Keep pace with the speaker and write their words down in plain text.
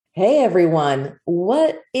Hey everyone,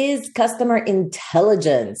 what is customer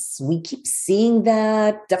intelligence? We keep seeing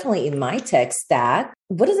that definitely in my tech stack.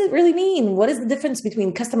 What does it really mean? What is the difference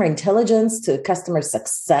between customer intelligence to customer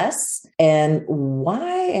success? And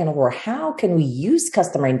why and or how can we use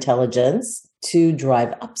customer intelligence to drive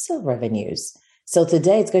upsell revenues? So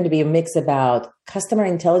today it's going to be a mix about customer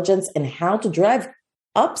intelligence and how to drive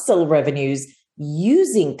upsell revenues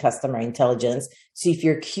using customer intelligence. So if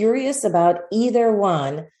you're curious about either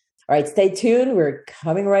one, all right, stay tuned. We're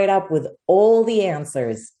coming right up with all the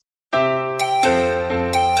answers.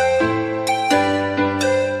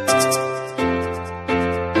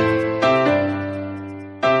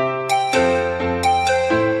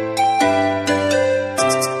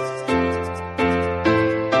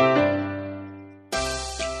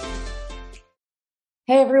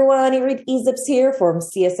 Hey everyone, Irid Ezops here from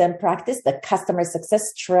CSM Practice, the Customer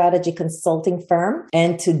Success Strategy Consulting firm.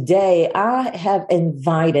 And today I have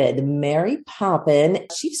invited Mary Poppin,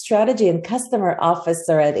 Chief Strategy and Customer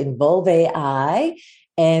Officer at Involve AI,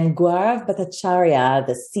 and Gaurav Bhattacharya,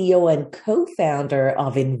 the CEO and co-founder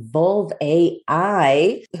of Involve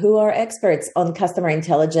AI, who are experts on customer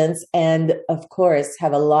intelligence and, of course,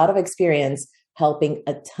 have a lot of experience helping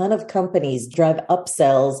a ton of companies drive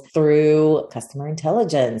upsells through customer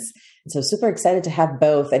intelligence. So super excited to have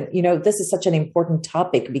both. And, this is such an important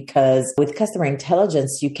topic because with customer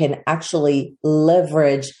intelligence, you can actually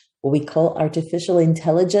leverage what we call artificial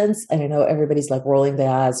intelligence. And I know everybody's like rolling their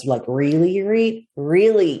eyes, like, really?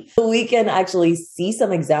 We can actually see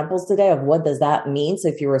some examples today of what does that mean. So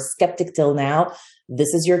if you're a skeptic till now,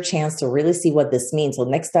 this is your chance to really see what this means. So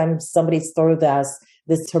next time somebody throws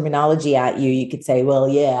this terminology at you, you could say, well,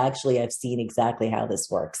 yeah, actually, I've seen exactly how this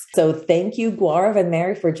works. So thank you, Gaurav and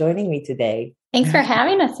Mary, for joining me today. Thanks for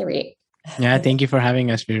having us, Irit. Yeah, thank you for having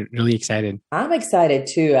us. We're really excited. I'm excited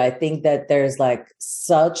too. I think that there's like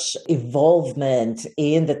such evolvement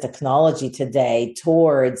in the technology today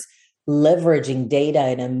towards leveraging data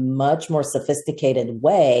in a much more sophisticated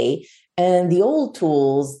way. And the old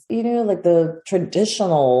tools, like the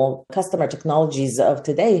traditional customer technologies of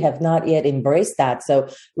today have not yet embraced that. So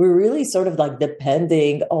we're really sort of like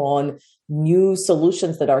depending on new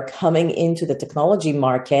solutions that are coming into the technology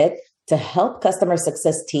market to help customer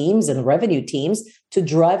success teams and revenue teams to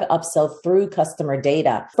drive upsell through customer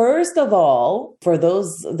data. First of all, for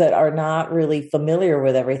those that are not really familiar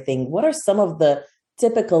with everything, what are some of the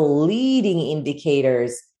typical leading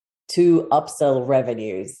indicators to upsell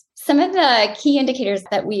revenues? Some of the key indicators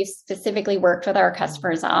that we've specifically worked with our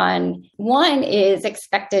customers on, one is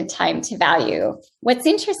expected time to value. What's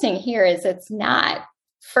interesting here is it's not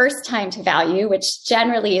first time to value, which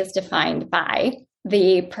generally is defined by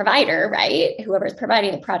the provider, right? Whoever's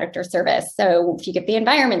providing the product or service. So if you get the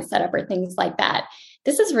environment set up or things like that,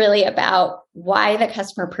 this is really about why the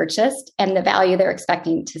customer purchased and the value they're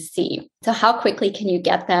expecting to see. So how quickly can you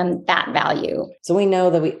get them that value? So we know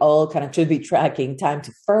that we all kind of should be tracking time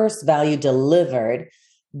to first value delivered,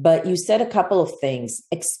 but you said a couple of things.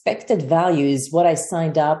 Expected value is what I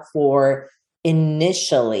signed up for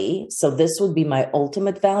initially. So this would be my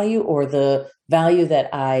ultimate value or the value that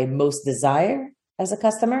I most desire as a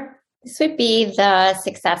customer? This would be the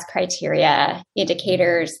success criteria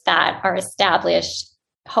indicators that are established,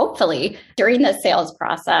 hopefully, during the sales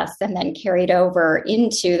process and then carried over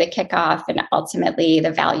into the kickoff and ultimately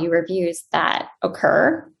the value reviews that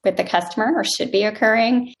occur with the customer or should be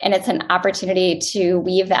occurring. And it's an opportunity to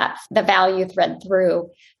weave the value thread through.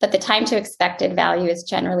 But the time to expected value is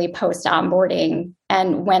generally post onboarding.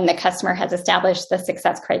 And when the customer has established the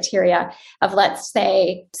success criteria of, let's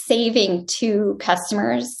say, saving 2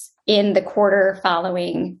 customers in the quarter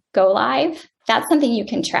following go live, that's something you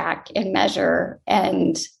can track and measure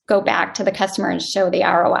and go back to the customer and show the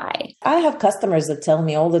ROI. I have customers that tell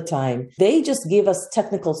me all the time, they just give us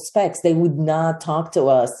technical specs. They would not talk to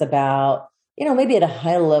us about, maybe at a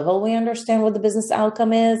high level, we understand what the business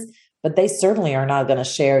outcome is, but they certainly are not going to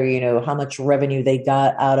share, how much revenue they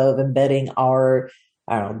got out of embedding our,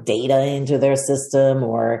 data into their system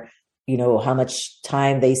or how much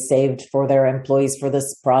time they saved for their employees for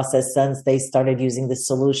this process since they started using this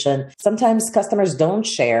solution. Sometimes customers don't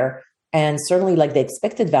share. And certainly like the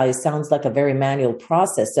expected value sounds like a very manual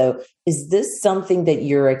process. So is this something that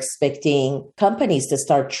you're expecting companies to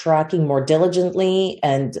start tracking more diligently?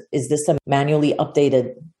 And is this a manually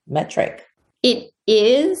updated metric? It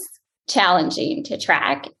is challenging to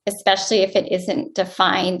track, especially if it isn't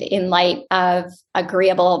defined in light of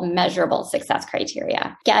agreeable, measurable success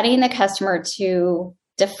criteria. Getting the customer to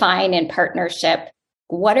define in partnership,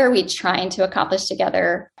 what are we trying to accomplish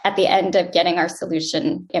together at the end of getting our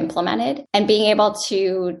solution implemented, and being able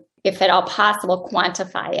to if at all possible,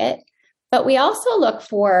 quantify it. But we also look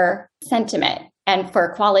for sentiment and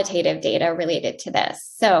for qualitative data related to this.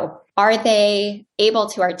 So are they able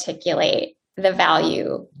to articulate the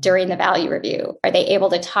value during the value review? Are they able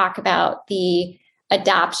to talk about the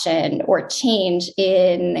adoption or change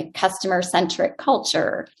in customer-centric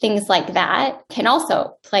culture? Things like that can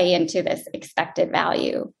also play into this expected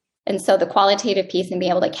value. And so the qualitative piece and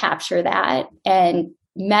being able to capture that and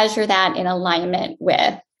measure that in alignment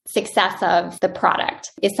with success of the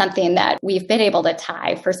product is something that we've been able to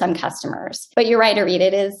tie for some customers. But you're right, Arit,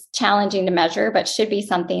 it is challenging to measure, but should be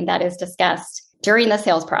something that is discussed during the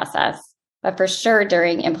sales process, but for sure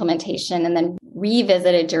during implementation and then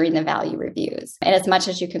revisited during the value reviews. And as much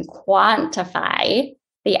as you can quantify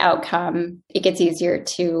the outcome, it gets easier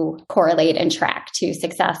to correlate and track to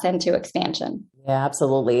success and to expansion. Yeah,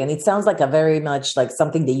 absolutely. And it sounds like a very much like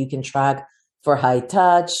something that you can track for high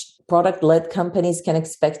touch. Product-led companies can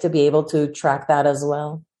expect to be able to track that as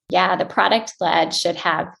well. Yeah, the product-led should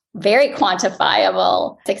have very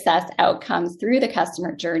quantifiable success outcomes through the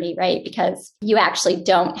customer journey, right? Because you actually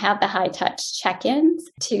don't have the high-touch check-ins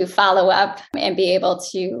to follow up and be able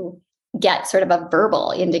to get sort of a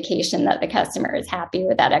verbal indication that the customer is happy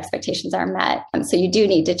with that expectations are met. So you do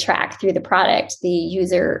need to track through the product, the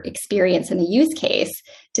user experience and the use case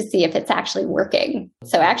to see if it's actually working.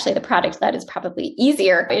 So actually the product led is probably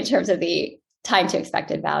easier in terms of the time to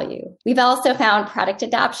expected value. We've also found product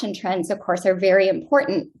adoption trends, of course, are very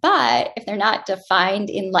important, but if they're not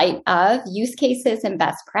defined in light of use cases and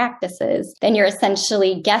best practices, then you're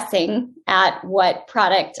essentially guessing at what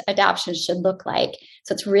product adoption should look like.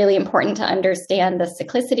 So it's really important to understand the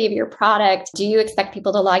cyclicity of your product. Do you expect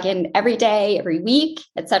people to log in every day, every week,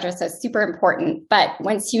 et cetera? So it's super important. But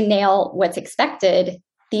once you nail what's expected,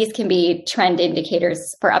 these can be trend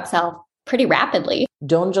indicators for upsell pretty rapidly.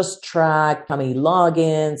 Don't just track how many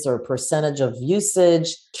logins or percentage of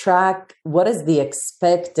usage. Track what is the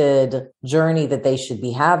expected journey that they should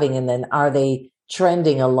be having. And then are they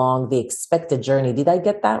trending along the expected journey? Did I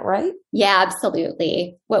get that right? Yeah,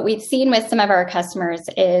 absolutely. What we've seen with some of our customers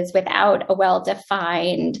is without a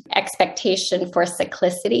well-defined expectation for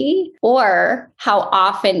cyclicity or how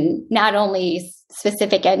often not only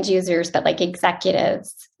specific end users, but like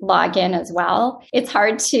executives log in as well. It's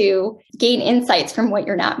hard to gain insights from what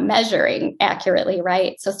you're not measuring accurately,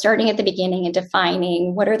 right? So starting at the beginning and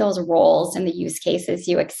defining what are those roles and the use cases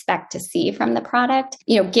you expect to see from the product,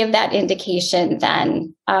 give that indication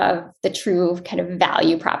then of the true kind of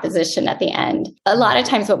value proposition at the end. A lot of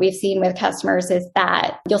times what we've seen with customers is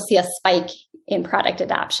that you'll see a spike in product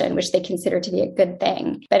adoption, which they consider to be a good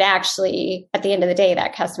thing. But actually, at the end of the day,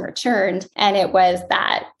 that customer churned. And it was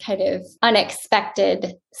that kind of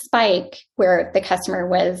unexpected spike where the customer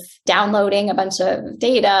was downloading a bunch of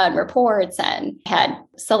data and reports and had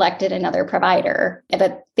selected another provider,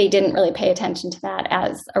 but they didn't really pay attention to that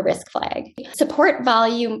as a risk flag. Support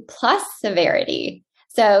volume plus severity.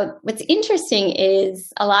 So what's interesting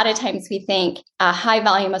is a lot of times we think a high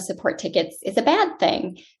volume of support tickets is a bad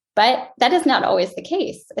thing. But that is not always the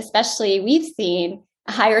case. Especially we've seen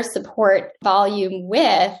a higher support volume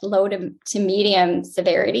with low to medium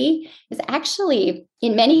severity is actually,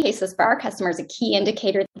 in many cases for our customers, a key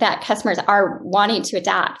indicator that customers are wanting to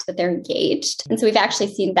adapt, that they're engaged. And so we've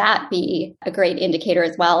actually seen that be a great indicator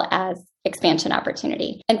as well as expansion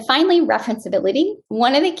opportunity. And finally, referenceability.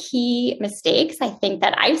 One of the key mistakes I think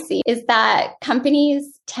that I've seen is that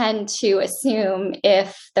companies tend to assume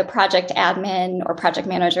if the project admin or project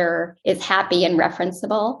manager is happy and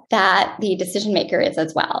referenceable, that the decision maker is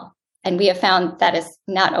as well. And we have found that is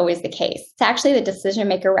not always the case. It's actually the decision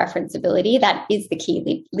maker referenceability that is the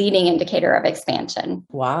key leading indicator of expansion.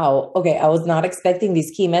 Wow. Okay. I was not expecting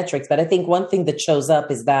these key metrics, but I think one thing that shows up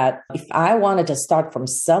is that if I wanted to start from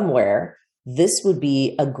somewhere, this would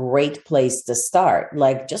be a great place to start.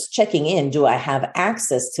 Like just checking in, do I have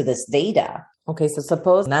access to this data? Okay, so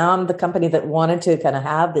suppose now I'm the company that wanted to kind of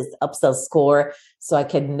have this upsell score so I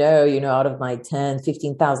can know, out of my 10,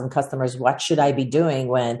 15,000 customers, what should I be doing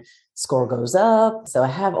when score goes up? So I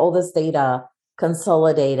have all this data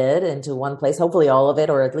consolidated into one place, hopefully all of it,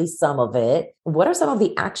 or at least some of it. What are some of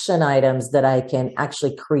the action items that I can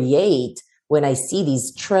actually create when I see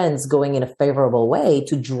these trends going in a favorable way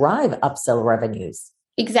to drive upsell revenues?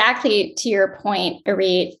 Exactly to your point,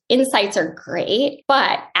 Arit, insights are great,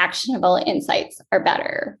 but actionable insights are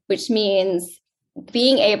better, which means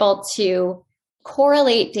being able to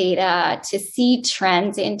correlate data, to see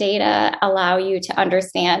trends in data, allow you to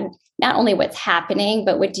understand not only what's happening,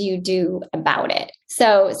 but what do you do about it?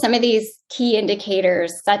 So some of these key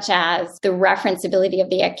indicators, such as the referenceability of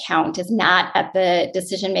the account is not at the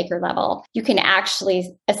decision maker level. You can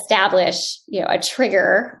actually establish, a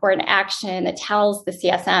trigger or an action that tells the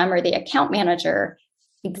CSM or the account manager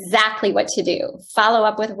exactly what to do. Follow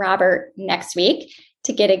up with Robert next week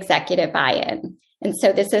to get executive buy-in. And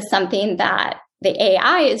so this is something that the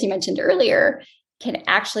AI, as you mentioned earlier, can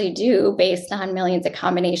actually do based on millions of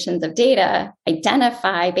combinations of data,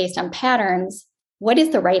 identify based on patterns, what is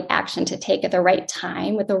the right action to take at the right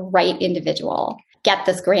time with the right individual. Get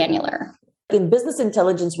this granular. In business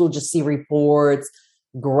intelligence, we'll just see reports,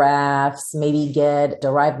 graphs, maybe get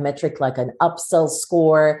derived metric like an upsell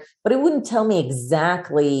score, but it wouldn't tell me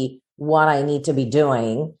exactly what I need to be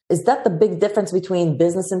doing. Is that the big difference between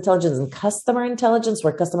business intelligence and customer intelligence,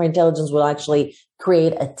 where customer intelligence will actually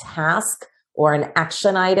create a task or an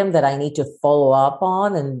action item that I need to follow up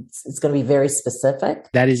on, and it's going to be very specific?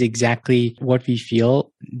 That is exactly what we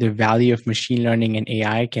feel the value of machine learning and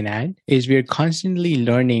AI can add, is we're constantly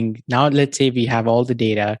learning. Now, let's say we have all the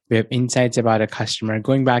data, we have insights about a customer.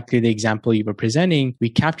 Going back to the example you were presenting, we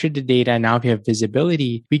captured the data, now we have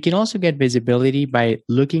visibility. We can also get visibility by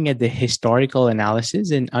looking at the historical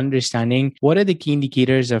analysis and understanding what are the key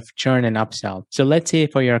indicators of churn and upsell. So let's say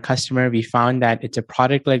for your customer, we found that it's a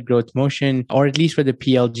product-led growth motion, or at least for the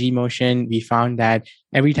PLG motion, we found that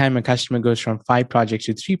every time a customer goes from 5 projects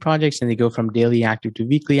to 3 projects and they go from daily active to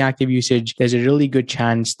weekly active usage, there's a really good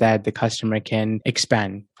chance that the customer can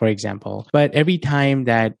expand, for example. But every time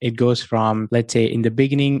that it goes from, let's say in the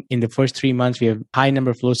beginning, in the first 3 months, we have high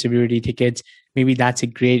number of low severity tickets, maybe that's a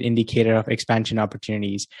great indicator of expansion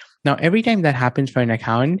opportunities. Now, every time that happens for an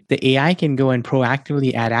account, the AI can go and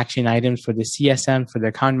proactively add action items for the CSM, for the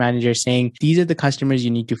account manager, saying, these are the customers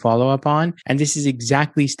you need to follow up on. And this is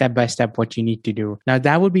exactly step by step what you need to do. Now,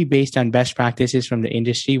 that would be based on best practices from the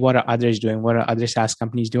industry. What are others doing? What are other SaaS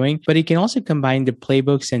companies doing? But it can also combine the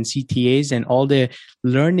playbooks and CTAs and all the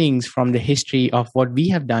learnings from the history of what we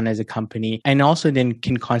have done as a company. And also then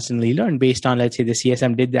can constantly learn based on, let's say the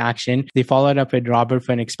CSM did the action. They followed up with Robert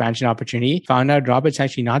for an expansion opportunity, found out Robert's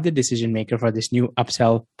actually not the decision maker for this new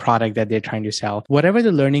upsell product that they're trying to sell. Whatever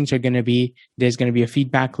the learnings are going to be, there's going to be a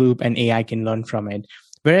feedback loop and AI can learn from it.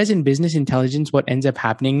 Whereas in business intelligence, what ends up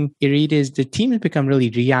happening, Irid, is the team has become really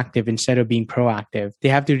reactive instead of being proactive. They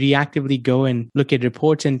have to reactively go and look at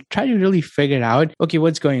reports and try to really figure out, okay,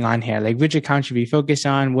 what's going on here? Like, which account should we focus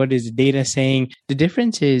on? What is the data saying? The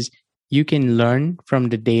difference is you can learn from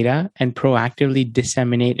the data and proactively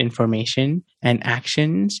disseminate information and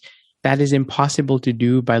actions that is impossible to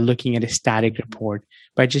do by looking at a static report,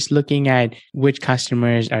 by just looking at which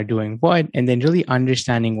customers are doing what and then really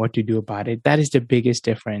understanding what to do about it. That is the biggest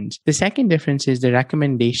difference. The second difference is the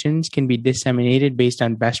recommendations can be disseminated based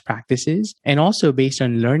on best practices and also based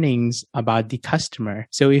on learnings about the customer.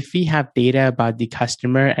 So if we have data about the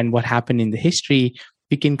customer and what happened in the history,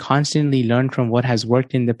 we can constantly learn from what has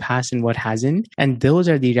worked in the past and what hasn't. And those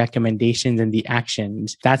are the recommendations and the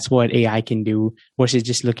actions. That's what AI can do versus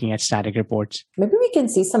just looking at static reports. Maybe we can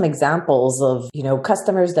see some examples of,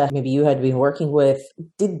 customers that maybe you had been working with.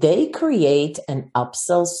 Did they create an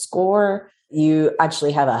upsell score? You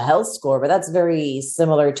actually have a health score, but that's very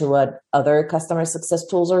similar to what other customer success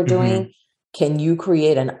tools are doing. Mm-hmm. Can you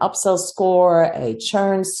create an upsell score, a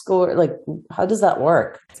churn score? Like, how does that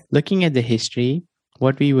work? Looking at the history,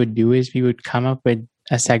 what we would do is we would come up with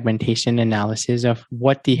a segmentation analysis of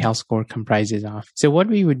what the health score comprises of. So what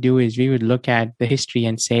we would do is we would look at the history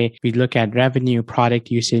and say, we look at revenue, product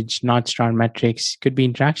usage, North Star metrics, could be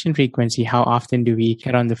interaction frequency. How often do we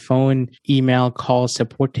get on the phone, email, call,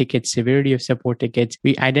 support tickets, severity of support tickets?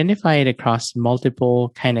 We identify it across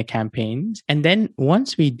multiple kind of campaigns. And then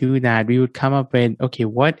once we do that, we would come up with, okay,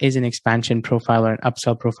 what is an expansion profile or an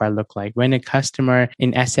upsell profile look like? When a customer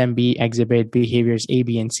in SMB exhibit behaviors A,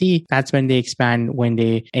 B, and C, that's when they expand. When they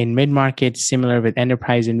in mid-market, similar with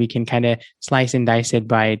enterprise, and we can kind of slice and dice it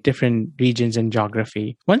by different regions and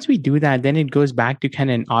geography. Once we do that, then it goes back to kind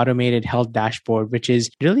of an automated health dashboard, which is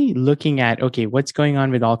really looking at, okay, what's going on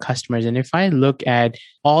with all customers? And if I look at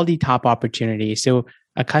all the top opportunities, so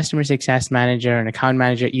a customer success manager and account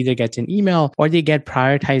manager either gets an email or they get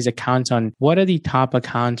prioritized accounts on what are the top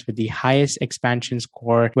accounts with the highest expansion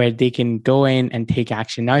score where they can go in and take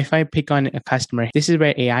action. Now, if I pick on a customer, this is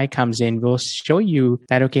where AI comes in. We'll show you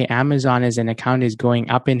that, okay, Amazon as an account is going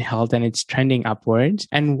up in health and it's trending upwards.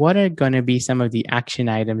 And what are going to be some of the action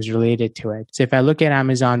items related to it? So if I look at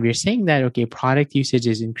Amazon, we're saying that, okay, product usage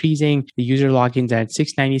is increasing. The user logins are at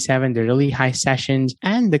 697. They're really high sessions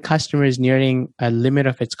and the customer is nearing a limit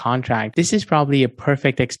limit of its contract, this is probably a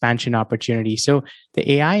perfect expansion opportunity. So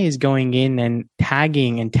the AI is going in and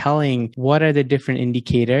tagging and telling what are the different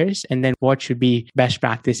indicators and then what should be best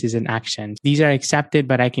practices and actions. These are accepted,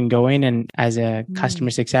 but I can go in and as a customer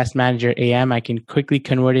success manager, AM, I can quickly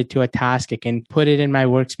convert it to a task. I can put it in my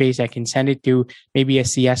workspace. I can send it to maybe a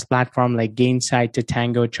CS platform like Gainsight to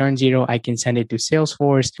Tango, Churn Zero. I can send it to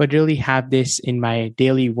Salesforce, but really have this in my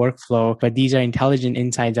daily workflow. But these are intelligent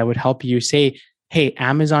insights that would help you say, hey,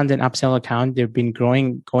 Amazon's an upsell account. They've been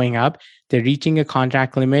going up. They're reaching a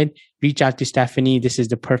contract limit. Reach out to Stephanie. This is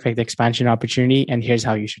the perfect expansion opportunity. And here's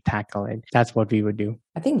how you should tackle it. That's what we would do.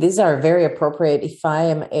 I think these are very appropriate. If I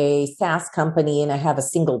am a SaaS company and I have a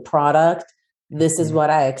single product, this is what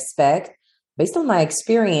I expect. Based on my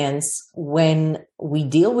experience, when we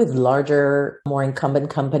deal with larger, more incumbent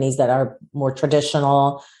companies that are more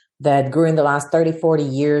traditional, that grew in the last 30, 40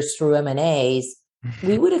 years through M&As,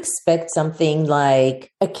 we would expect something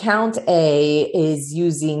like account A is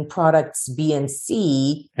using products B and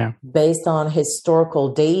C based on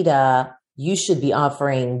historical data. You should be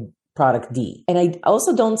offering product D. And I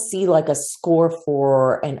also don't see like a score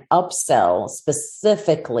for an upsell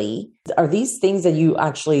specifically. Are these things that you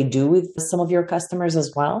actually do with some of your customers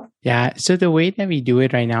as well? Yeah. So the way that we do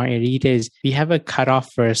it right now, Erit, is we have a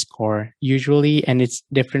cutoff for a score usually, and it's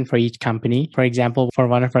different for each company. For example, for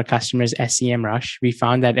one of our customers, SEM Rush, we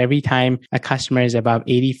found that every time a customer is above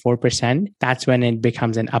 84%, that's when it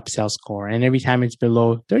becomes an upsell score. And every time it's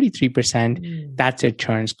below 33%, that's a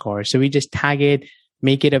churn score. So we just tag it,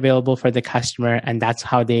 make it available for the customer, and that's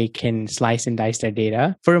how they can slice and dice their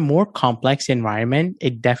data. For a more complex environment,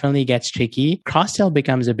 it definitely gets tricky. Cross-sell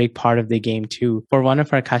becomes a big part of the game too. For one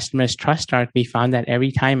of our customers, TrustArc, we found that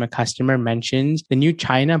every time a customer mentions the new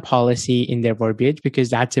China policy in their verbiage, because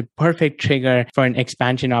that's a perfect trigger for an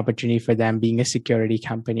expansion opportunity for them being a security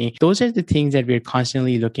company. Those are the things that we're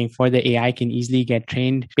constantly looking for. The AI can easily get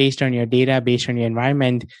trained based on your data, based on your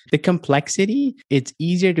environment. The complexity, it's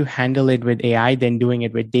easier to handle it with AI than doing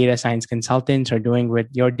it with data science consultants or doing with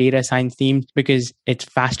your data science team, because it's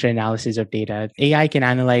faster analysis of data. AI can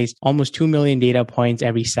analyze almost 2 million data points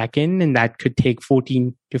every second, and that could take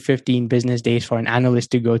 14 to 15 business days for an analyst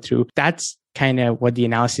to go through. That's kind of what the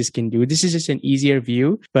analysis can do. This is just an easier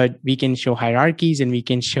view, but we can show hierarchies and we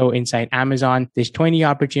can show inside Amazon, there's 20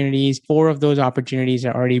 opportunities. 4 of those opportunities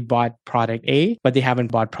are already bought product A, but they haven't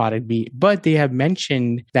bought product B. But they have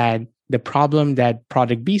mentioned that the problem that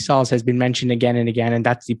product B solves has been mentioned again and again, and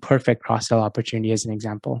that's the perfect cross-sell opportunity as an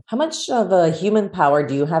example. How much of a human power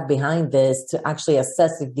do you have behind this to actually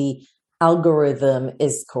assess if the algorithm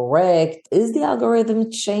is correct? Is the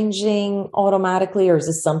algorithm changing automatically, or is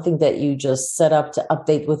this something that you just set up to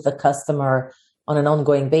update with the customer on an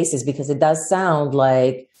ongoing basis? Because it does sound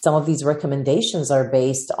like some of these recommendations are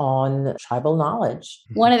based on tribal knowledge.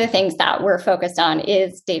 One of the things that we're focused on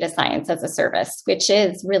is data science as a service, which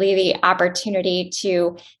is really the opportunity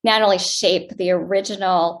to not only shape the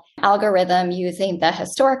original algorithm using the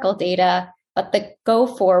historical data, but the go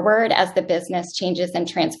forward as the business changes and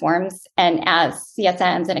transforms. And as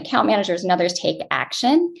CSMs and account managers and others take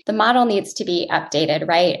action, the model needs to be updated,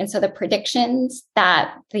 right? And so the predictions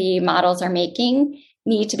that the models are making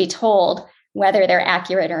need to be told whether they're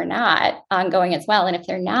accurate or not ongoing as well. And if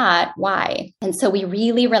they're not, why? And so we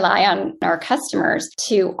really rely on our customers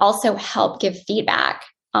to also help give feedback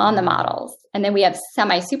on the models. And then we have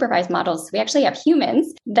semi-supervised models. So we actually have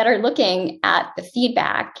humans that are looking at the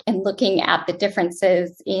feedback and looking at the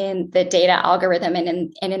differences in the data algorithm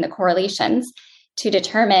and in the correlations to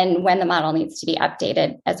determine when the model needs to be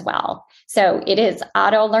updated as well. So it is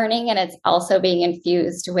auto learning, and it's also being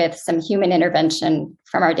infused with some human intervention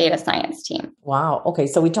from our data science team. Wow. Okay.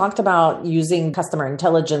 So we talked about using customer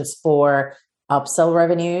intelligence for upsell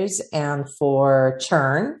revenues and for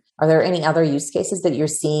churn. Are there any other use cases that you're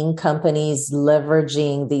seeing companies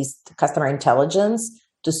leveraging these customer intelligence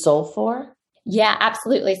to solve for? Yeah,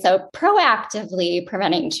 absolutely. So proactively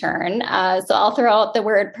preventing churn. So I'll throw out the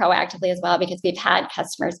word proactively as well, because we've had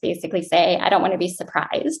customers basically say, I don't want to be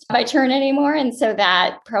surprised by churn anymore. And so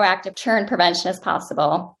that proactive churn prevention is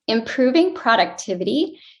possible. Improving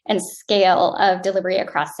productivity and scale of delivery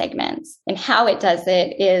across segments. And how it does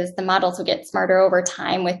it is the models will get smarter over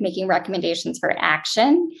time with making recommendations for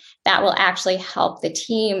action that will actually help the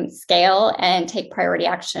team scale and take priority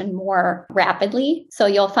action more rapidly. So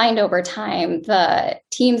you'll find over time the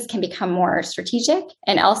teams can become more strategic,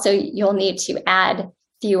 and also you'll need to add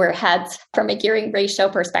fewer heads from a gearing ratio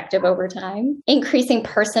perspective over time, increasing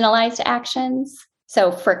personalized actions. So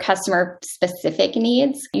for customer specific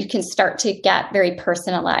needs, you can start to get very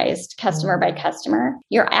personalized customer by customer.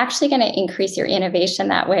 You're actually going to increase your innovation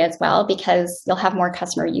that way as well, because you'll have more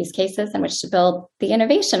customer use cases in which to build the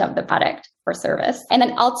innovation of the product or service. And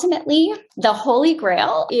then ultimately, the holy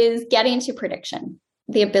grail is getting to prediction.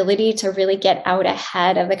 The ability to really get out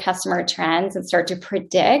ahead of the customer trends and start to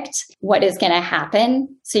predict what is going to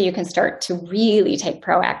happen so you can start to really take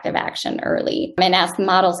proactive action early. And as the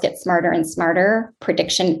models get smarter and smarter,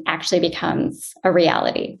 prediction actually becomes a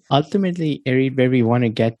reality. Ultimately, Erin, where we want to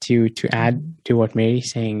get to add to what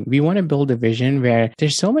Mary's saying, we want to build a vision where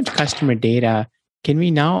there's so much customer data. Can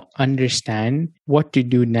we now understand what to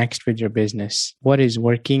do next with your business? What is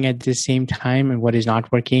working at the same time and what is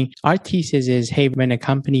not working? Our thesis is, hey, when a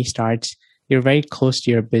company starts, you're very close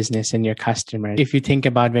to your business and your customers. If you think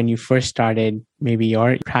about when you first started, maybe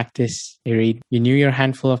your practice, you knew your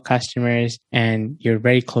handful of customers and you're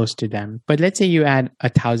very close to them. But let's say you add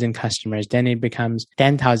 1,000 customers, then it becomes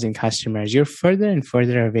 10,000 customers. You're further and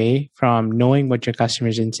further away from knowing what your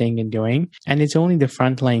customers are saying and doing. And it's only the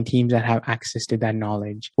frontline teams that have access to that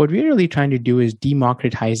knowledge. What we're really trying to do is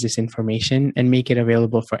democratize this information and make it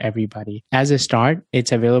available for everybody. As a start,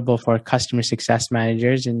 it's available for customer success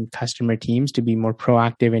managers and customer teams to be more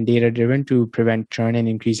proactive and data-driven to prevent churn and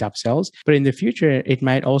increase upsells. But in the future, it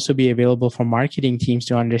might also be available for marketing teams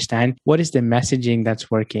to understand what is the messaging that's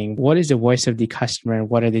working, what is the voice of the customer,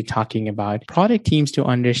 what are they talking about. Product teams to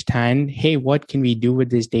understand, hey, what can we do with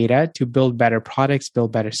this data to build better products,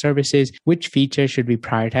 build better services, which features should we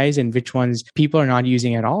prioritize and which ones people are not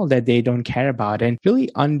using at all that they don't care about. And really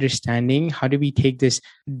understanding how do we take this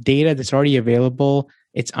data that's already available,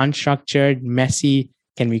 it's unstructured, messy,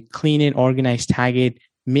 can we clean it, organize, tag it,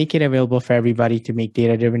 make it available for everybody to make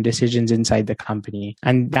data-driven decisions inside the company.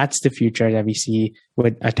 And that's the future that we see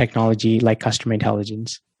with a technology like customer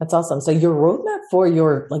intelligence. That's awesome. So your roadmap for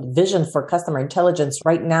your vision for customer intelligence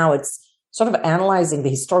right now, it's sort of analyzing the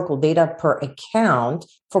historical data per account.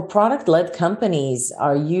 For product-led companies,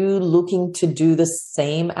 are you looking to do the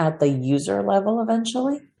same at the user level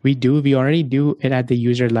eventually? We do. We already do it at the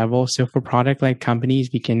user level. So for product-led companies,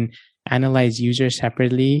 we can analyze users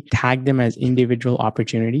separately, tag them as individual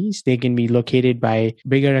opportunities. They can be located by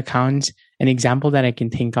bigger accounts. An example that I can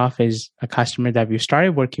think of is a customer that we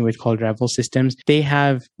started working with called Revel Systems. They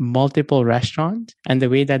have multiple restaurants. And the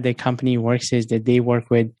way that the company works is that they work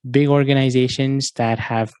with big organizations that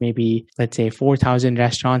have maybe, let's say, 4,000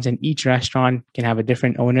 restaurants, and each restaurant can have a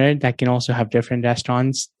different owner that can also have different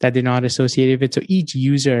restaurants that they're not associated with. So each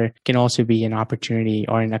user can also be an opportunity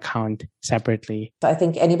or an account separately. I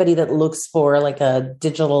think anybody that looks for a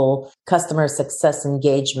digital customer success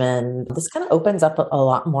engagement, this kind of opens up a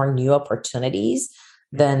lot more new opportunities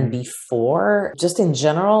than before. Just in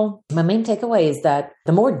general, my main takeaway is that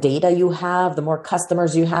the more data you have, the more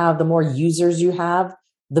customers you have, the more users you have,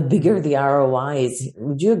 the bigger the ROI is.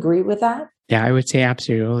 Would you agree with that? Yeah, I would say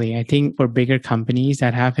absolutely. I think for bigger companies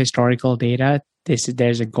that have historical data,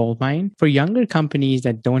 there's a gold mine. For younger companies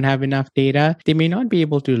that don't have enough data, they may not be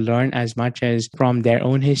able to learn as much as from their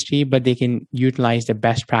own history, but they can utilize the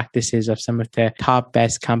best practices of some of the top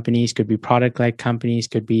best companies. Could be product-led companies,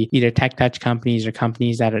 could be either tech touch companies or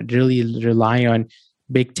companies that really rely on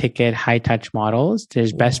big ticket, high touch models.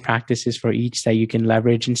 There's best practices for each that you can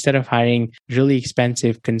leverage. Instead of hiring really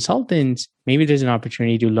expensive consultants, maybe there's an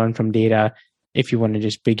opportunity to learn from data if you want to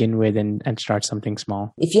just begin with and start something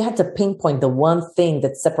small. If you had to pinpoint the one thing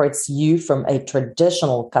that separates you from a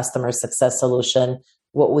traditional customer success solution,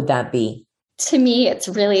 what would that be? To me, it's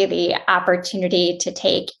really the opportunity to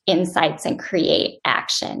take insights and create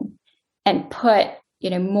action and put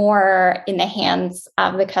more in the hands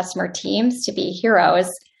of the customer teams to be heroes,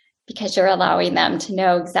 because you're allowing them to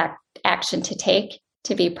know exact action to take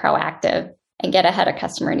to be proactive and get ahead of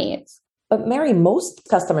customer needs. But Mary, most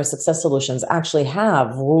customer success solutions actually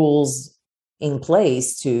have rules in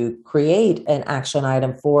place to create an action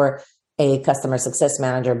item for a customer success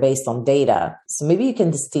manager based on data. So maybe you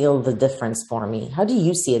can distill the difference for me. How do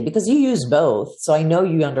you see it? Because you use both, so I know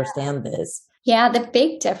you understand this. Yeah, the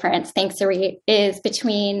big difference, thanks, Sarit, is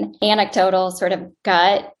between anecdotal sort of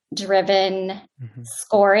gut-driven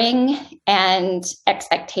scoring and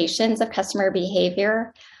expectations of customer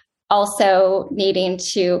behavior. Also needing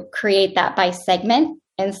to create that by segment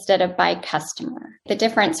instead of by customer. The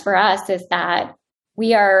difference for us is that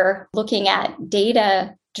we are looking at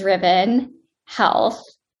data-driven health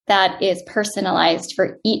that is personalized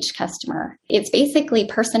for each customer. It's basically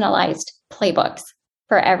personalized playbooks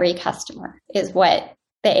for every customer is what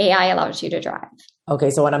the AI allows you to drive. Okay,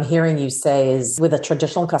 so what I'm hearing you say is with a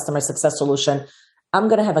traditional customer success solution, I'm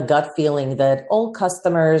going to have a gut feeling that all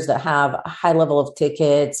customers that have a high level of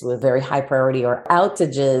tickets with very high priority or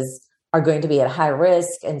outages are going to be at high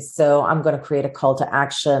risk. And so I'm going to create a call to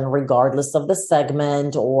action regardless of the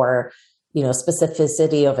segment or,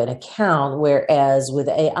 specificity of an account. Whereas with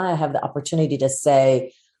AI, I have the opportunity to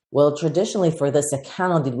say, well, traditionally for this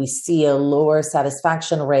account, did we see a lower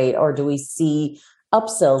satisfaction rate or do we see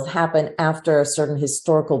upsells happen after a certain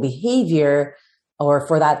historical behavior? Or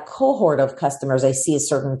for that cohort of customers, I see a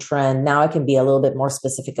certain trend. Now I can be a little bit more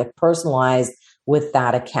specific and personalized with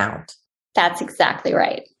that account. That's exactly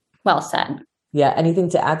right. Well said. Yeah. Anything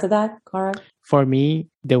to add to that, Cara? For me,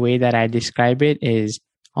 the way that I describe it is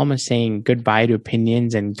almost saying goodbye to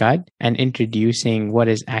opinions and gut and introducing what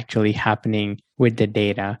is actually happening with the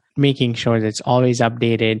data, making sure that it's always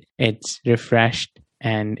updated, it's refreshed,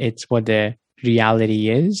 and it's what the reality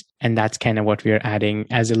is. And that's kind of what we're adding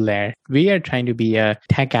as a layer. We are trying to be a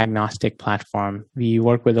tech agnostic platform. We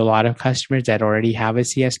work with a lot of customers that already have a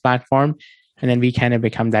CS platform. And then we kind of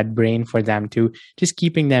become that brain for them to just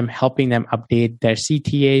helping them update their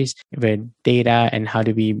CTAs with data and how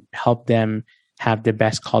do we help them have the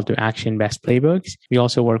best call to action, best playbooks. We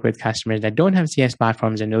also work with customers that don't have CS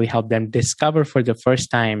platforms and really help them discover for the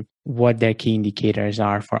first time what their key indicators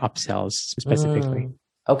are for upsells specifically.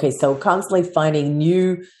 Okay, so constantly finding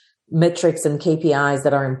new metrics and KPIs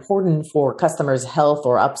that are important for customers' health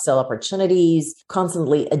or upsell opportunities,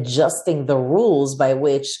 constantly adjusting the rules by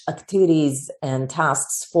which activities and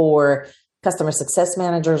tasks for customer success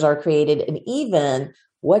managers are created, and even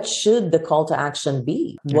what should the call to action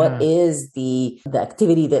be? Yeah. What is the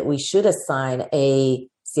activity that we should assign a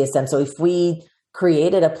CSM? So if we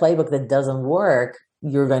created a playbook that doesn't work,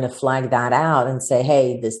 you're going to flag that out and say,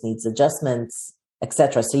 hey, this needs adjustments,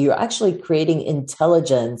 etc. So you're actually creating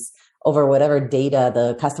intelligence over whatever data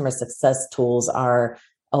the customer success tools are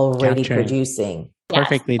already producing.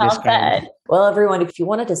 Perfectly described. Well, everyone, if you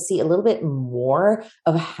wanted to see a little bit more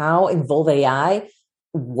of how Involve AI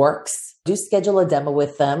works, do schedule a demo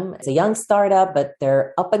with them. It's a young startup, but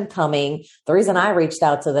they're up and coming. The reason I reached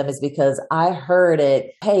out to them is because I heard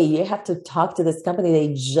it. Hey, you have to talk to this company.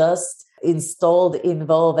 They just installed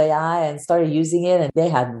Involve AI and started using it, and they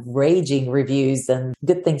had raging reviews and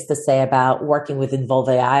good things to say about working with Involve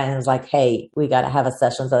AI. And it was like, hey, we got to have a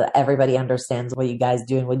session so that everybody understands what you guys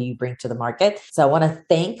do and what you bring to the market. So I want to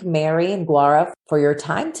thank Mary and Guara for your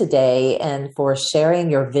time today and for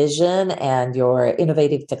sharing your vision and your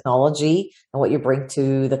innovative technology and what you bring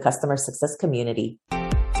to the customer success community.